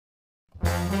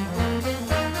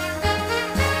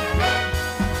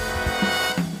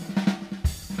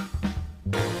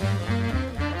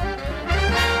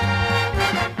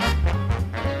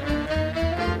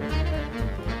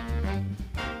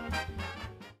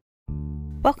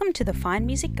Welcome to the Fine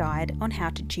Music Guide on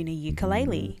how to tune a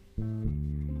ukulele.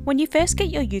 When you first get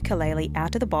your ukulele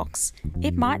out of the box,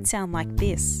 it might sound like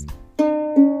this.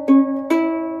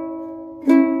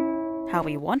 How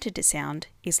we want it to sound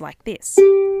is like this.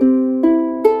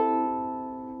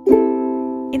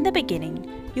 In the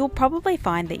beginning, you'll probably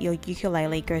find that your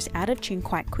ukulele goes out of tune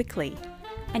quite quickly,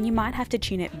 and you might have to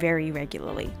tune it very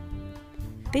regularly.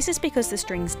 This is because the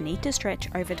strings need to stretch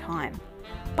over time,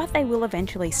 but they will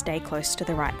eventually stay close to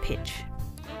the right pitch.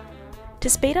 To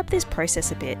speed up this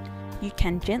process a bit, you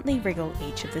can gently wriggle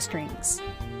each of the strings.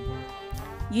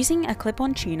 Using a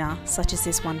clip-on tuner, such as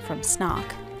this one from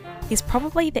Snark, is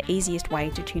probably the easiest way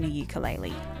to tune a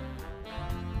ukulele.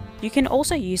 You can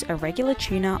also use a regular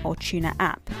tuner or tuner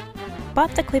app,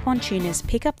 but the clip-on tuners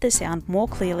pick up the sound more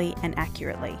clearly and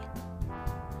accurately.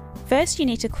 First, you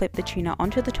need to clip the tuner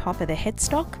onto the top of the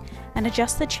headstock and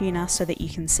adjust the tuner so that you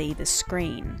can see the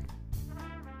screen.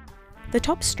 The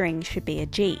top string should be a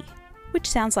G, which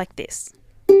sounds like this.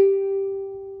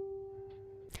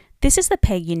 This is the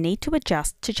peg you need to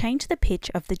adjust to change the pitch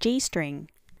of the G string.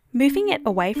 Moving it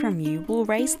away from you will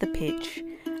raise the pitch,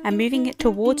 and moving it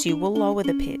towards you will lower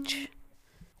the pitch.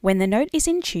 When the note is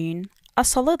in tune, a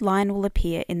solid line will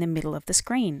appear in the middle of the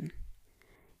screen.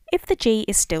 If the G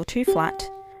is still too flat,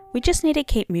 we just need to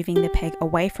keep moving the peg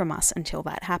away from us until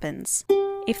that happens.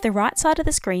 If the right side of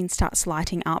the screen starts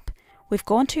lighting up, we've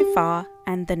gone too far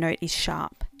and the note is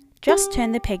sharp. Just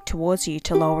turn the peg towards you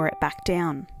to lower it back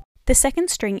down. The second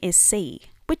string is C,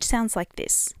 which sounds like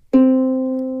this.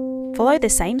 Follow the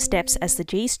same steps as the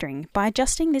G string by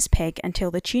adjusting this peg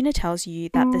until the tuner tells you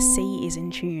that the C is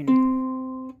in tune.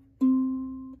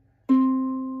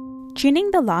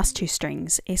 Tuning the last two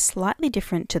strings is slightly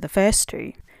different to the first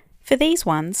two. For these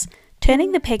ones,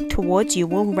 turning the peg towards you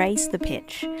will raise the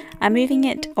pitch, and moving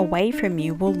it away from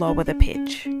you will lower the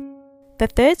pitch. The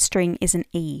third string is an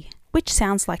E, which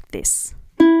sounds like this.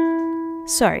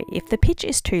 So, if the pitch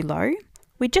is too low,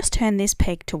 we just turn this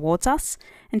peg towards us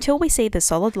until we see the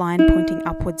solid line pointing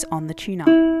upwards on the tuner.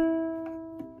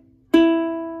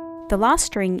 The last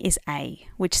string is A,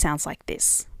 which sounds like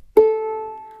this.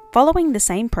 Following the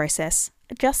same process,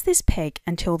 adjust this peg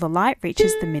until the light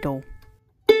reaches the middle.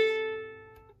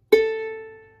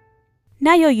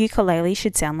 Now your ukulele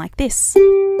should sound like this.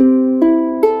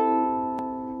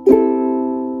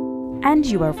 And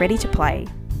you are ready to play.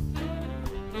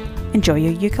 Enjoy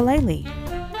your ukulele.